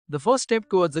The first step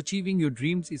towards achieving your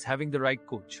dreams is having the right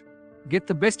coach. Get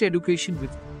the best education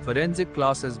with forensic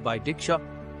classes by Diksha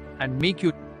and make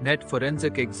your net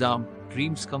forensic exam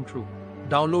dreams come true.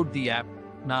 Download the app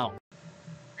now.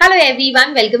 Hello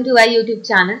everyone, welcome to our YouTube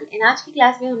channel. इन आज की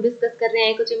class में हम discuss कर रहे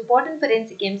हैं कुछ important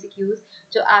forensic MCQs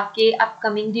जो आपके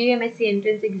अपकमिंग DUMSC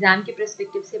एंट्रेंस एग्जाम के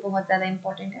पर्सपेक्टिव से बहुत ज़्यादा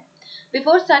इंपॉर्टेंट है।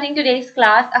 Before starting today's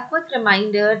class, a quick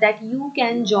reminder that you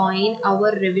can join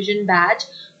our revision batch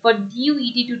for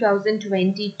DUET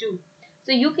 2022।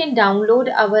 So you can download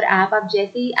our app. आप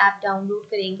जैसे ही app download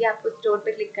करेंगे आपको स्टोर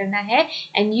पे क्लिक करना है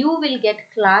and you will get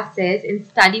classes in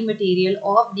study material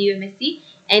of DUMSC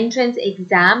entrance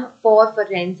exam for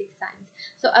forensic science.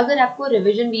 सो अगर आपको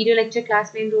revision video lecture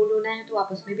class में एनरोल होना है तो आप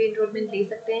उसमें भी एनरोलमेंट ले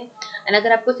सकते हैं। एंड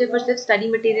अगर आपको सिर्फ और सिर्फ study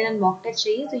material and mock test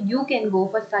चाहिए तो you can go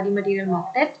for study material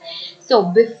mock test. So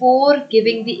before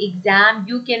giving the exam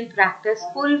you can practice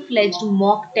full fledged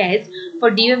mock test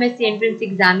for DUMSC entrance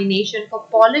examination for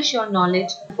polish your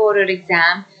knowledge for your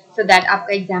exam so that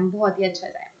आपका exam बहुत ही अच्छा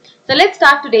जाए। So let's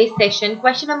start today's session.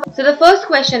 So the first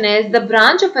question is the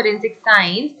branch of forensic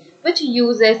science which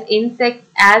uses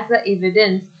insects as the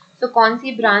evidence. So कौन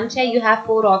सी branch है? You have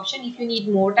 4 options. If you need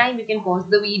more time, you can pause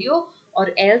the video or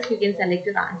else you can select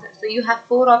your answer. So you have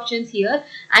 4 options here.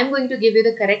 I'm going to give you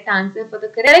the correct answer. For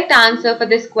the correct answer for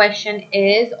this question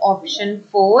is option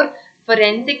 4,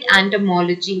 forensic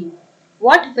entomology.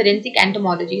 What? Forensic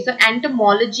entomology. So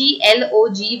entomology,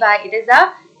 LOGY, it is a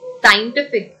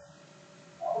scientific.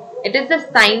 It is the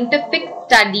scientific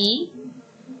study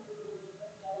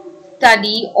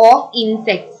of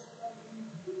insects.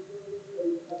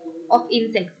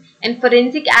 And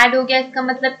forensic add हो गया, इसका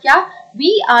मतलब क्या?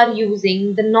 We are using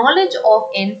the knowledge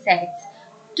of insects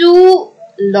to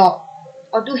law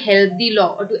or to help the law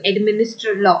or to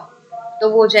administer law. तो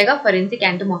वो हो जाएगा forensic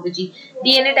entomology.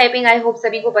 DNA typing I hope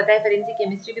सभी को पता है, forensic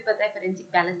chemistry भी पता है, forensic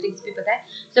ballistics भी पता है.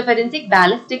 So forensic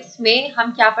ballistics में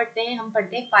हम क्या पढ़ते हैं? हम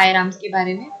पढ़ते हैं firearms के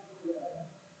बारे में.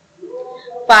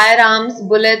 Firearms,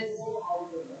 bullets,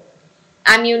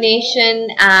 ammunition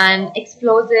and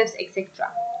explosives etc.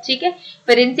 ठीक है.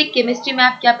 Forensic chemistry में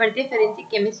आप क्या पढ़ते हैं? Forensic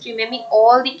chemistry में भी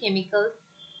all the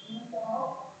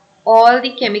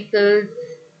chemicals,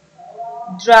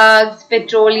 drugs,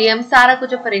 petroleum, सारा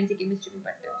कुछ forensic chemistry में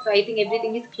पढ़ते हैं. So I think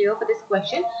everything is clear for this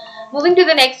question. Moving to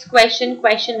the next question,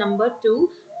 question number 2.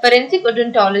 Forensic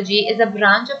odontology is a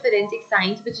branch of forensic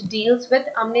science which deals with,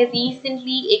 हमने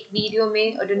recently एक video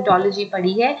में odontology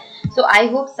पढ़ी है. So I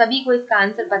hope सभी को इसका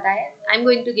answer पता है. I'm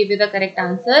going to give you the correct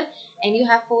answer and you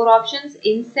have 4 options: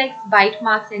 insects, bite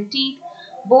marks and teeth,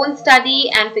 bone study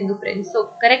and fingerprints. So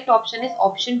correct option is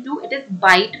option 2. It is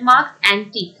bite marks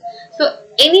and teeth. So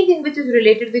anything which is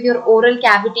related with your oral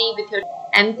cavity, with your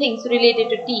and things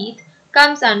related to teeth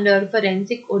comes under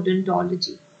forensic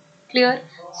odontology. Clear?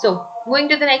 So going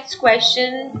to the next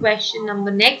question, question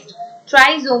number next.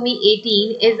 Trisomy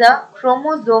 18 is a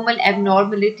chromosomal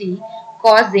abnormality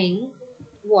causing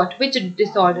what? Which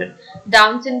disorder?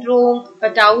 Down syndrome,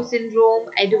 Patau syndrome,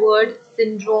 Edwards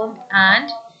syndrome and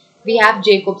we have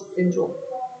Jacobs syndrome.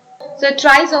 So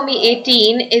trisomy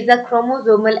 18 is a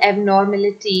chromosomal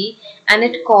abnormality and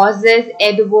it causes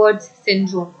Edwards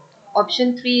syndrome.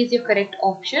 Option 3 is your correct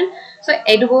option. So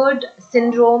Edward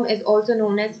syndrome is also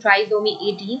known as trisomy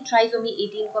 18. Trisomy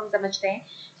 18 को हम समझते हैं.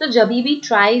 So जब भी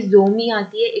trisomy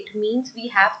आती है, it means we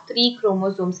have 3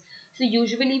 chromosomes. So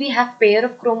usually we have pair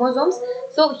of chromosomes.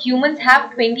 So humans have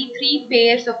 23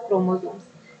 pairs of chromosomes.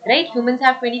 Right? Humans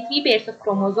have 23 pairs of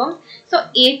chromosomes. So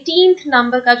 18th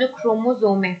number का जो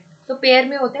chromosome है, so pair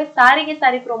में होता है, सारे के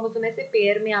सारे chromosome में से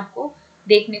pair में आपको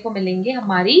देखने को मिलेंगे.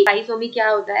 हमारी trisomy क्या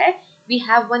होता है? We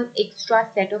have one extra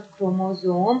set of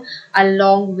chromosome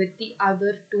along with the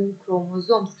other 2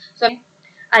 chromosomes. So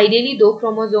ideally 2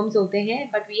 chromosomes होते हैं,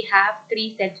 but we have 3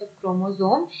 sets of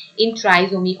chromosome in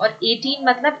trisomy. और 18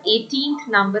 मतलब 18th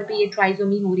number पे ये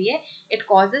trisomy हो रही है. It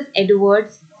causes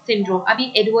Edwards syndrome.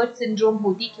 अभी Edwards syndrome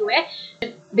होती क्यों है?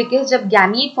 Because जब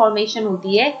gamete formation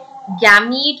होती है,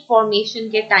 gamete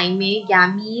formation के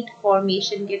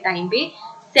टाइम पे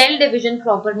सेल डिविजन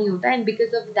प्रॉपर नहीं होता and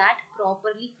because of that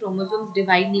properly chromosomes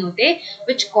divide नहीं होते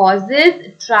which causes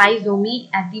trisomy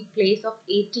at the place of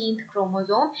 18th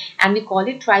chromosome and we call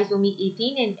it trisomy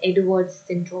 18 and Edwards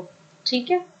syndrome.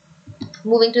 ठीक है.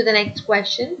 Moving to the next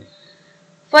question.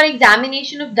 For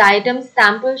examination of diatom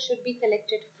sample should be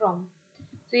collected from.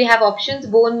 So you have options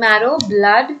bone marrow,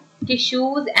 blood,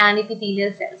 tissues and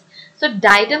epithelial cells. So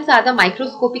diatoms are the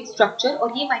microscopic structure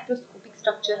और ये microscopic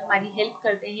structure हमारी help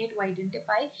करते हैं to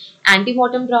identify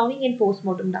antemortem drowning and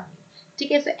postmortem drowning.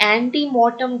 ठीक है. सो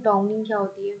antemortem drowning क्या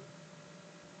होती है?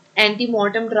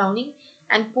 Antemortem drowning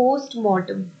and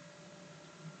postmortem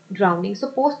drowning. So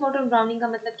postmortem drowning का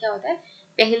मतलब क्या होता है,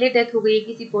 पहले डेथ हो गई है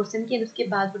किसी पर्सन की एंड उसके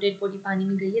बाद वो डेड बॉडी पानी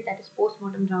में गई है, that is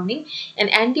postmortem drowning. And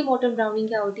antemortem drowning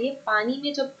क्या होती है, पानी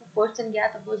में जब पर्सन गया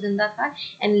तब वो जिंदा था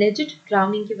एंड लेजिट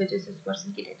ड्राउनिंग की वजह से उस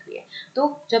पर्सन की डेथ हुई है.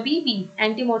 तो जब भी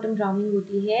एंटीमार्टम ड्राउनिंग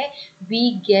होती है we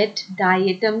get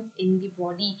diatoms in the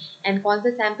body. And कौन सा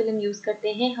सैंपल हम यूज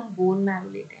करते हैं, हम बोन मैरो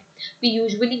लेते हैं. We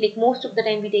usually like most of the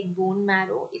time we take bone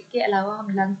marrow. इसके अलावा हम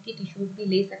लंग्स की टिश्यूज भी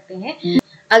ले सकते हैं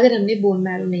अगर हमने बोन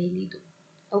मैरो नहीं ली तो.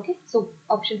 Okay, so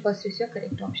option first is your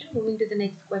correct option. Moving to the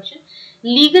next question.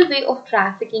 Legal way of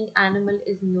trafficking animal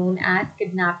is known as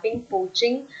kidnapping,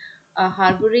 poaching,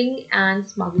 harboring and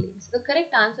smuggling. So the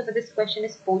correct answer for this question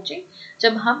is poaching.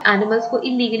 जब हम animals को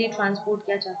illegally transport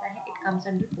किया जाता है, it comes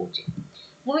under poaching.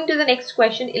 Moving to the next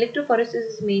question.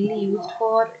 Electrophoresis is mainly used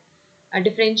for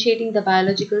differentiating the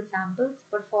biological samples,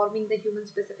 performing the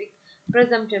human-specific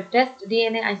presumptive test,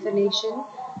 DNA isolation,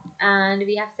 and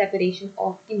we have separation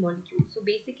of the molecules. So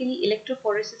basically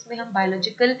electrophoresis में हम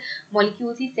biological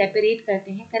molecules ही separate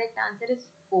करते हैं. Correct answer is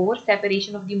 4,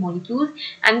 separation of the molecules,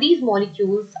 and these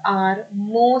molecules are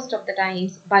most of the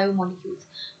times biomolecules,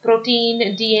 protein,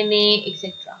 DNA,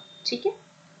 etc. ठीक है.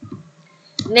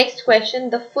 Next question.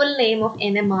 The full name of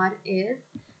NMR is,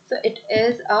 so it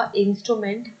is a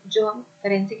instrument जो हम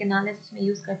forensic analysis में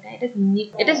use करते हैं.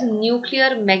 It is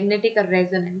nuclear magnetic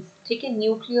resonance. ठीक है,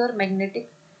 nuclear magnetic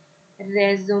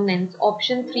resonance.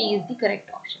 Option 3 is the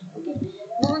correct option. Okay.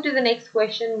 Moving to the next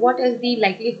question. What is the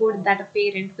likelihood that a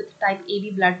parent with type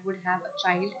AB blood would have a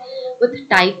child with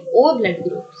type O blood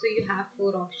group? So you have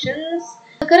 4 options.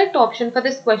 The correct option for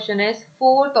this question is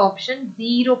fourth option,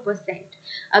 0%.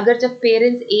 अगर जब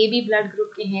parents A B blood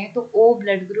group के हैं तो ओ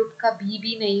blood group का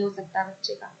भी नहीं हो सकता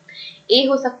बच्चे का. ए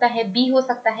हो सकता है, बी हो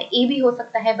सकता है, ए भी हो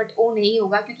सकता है, बट ओ नहीं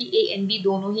होगा क्योंकि ए एंड बी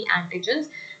दोनों ही एंटीजेंस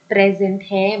प्रेजेंट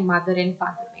है मदर एंड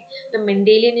फादर में. तो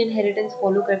मेंडेलियन इनहेरिटेंस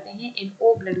फॉलो करते हैं इन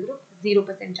ओ ब्लड ग्रुप,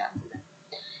 0% चांसेस है.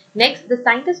 Next, the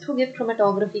scientist who gave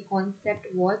chromatography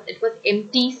concept was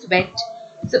empty sweat.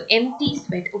 So empty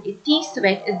sweat. Okay, T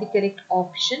sweat is the correct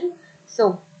option.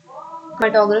 So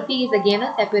chromatography is again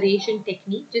a separation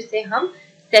technique जिससे हम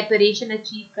separation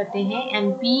achieve करते हैं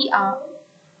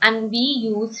and we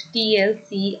use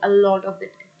TLC a lot of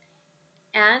the time.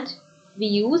 And we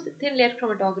use thin layer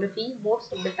chromatography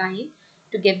most of the time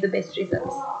to get the best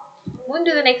results. Moving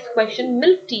to the next question.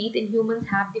 Milk teeth in humans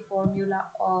have the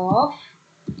formula of,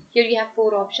 here you have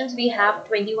 4 options. We have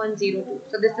 2102.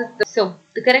 So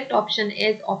the correct option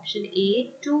is option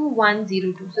A,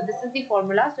 2102. So this is the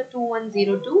formula. So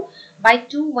 2102 by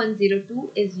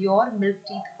 2102 is your milk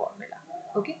teeth formula.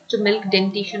 Okay, so milk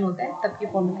dentition होता है तब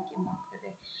की formula की हम बात कर रहे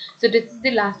हैं. So this is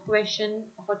the last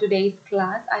question for today's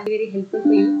class. I am very helpful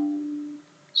for you.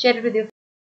 Share it with your